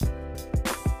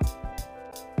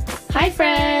Hi,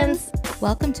 friends!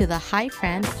 Welcome to the Hi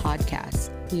Friend podcast.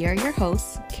 We are your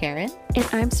hosts, Karen. And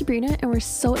I'm Sabrina, and we're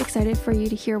so excited for you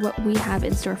to hear what we have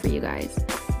in store for you guys.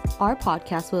 Our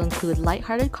podcast will include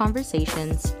lighthearted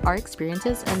conversations, our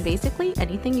experiences, and basically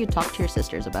anything you talk to your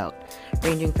sisters about,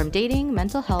 ranging from dating,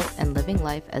 mental health, and living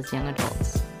life as young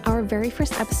adults. Our very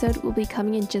first episode will be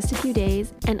coming in just a few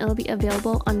days, and it'll be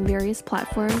available on various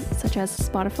platforms such as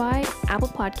Spotify, Apple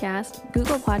Podcast,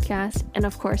 Google Podcast, and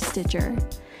of course, Stitcher.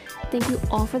 Thank you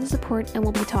all for the support, and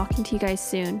we'll be talking to you guys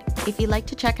soon. If you'd like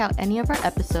to check out any of our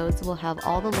episodes, we'll have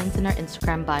all the links in our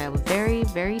Instagram bio very,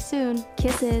 very soon.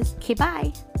 Kisses. Okay,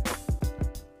 bye.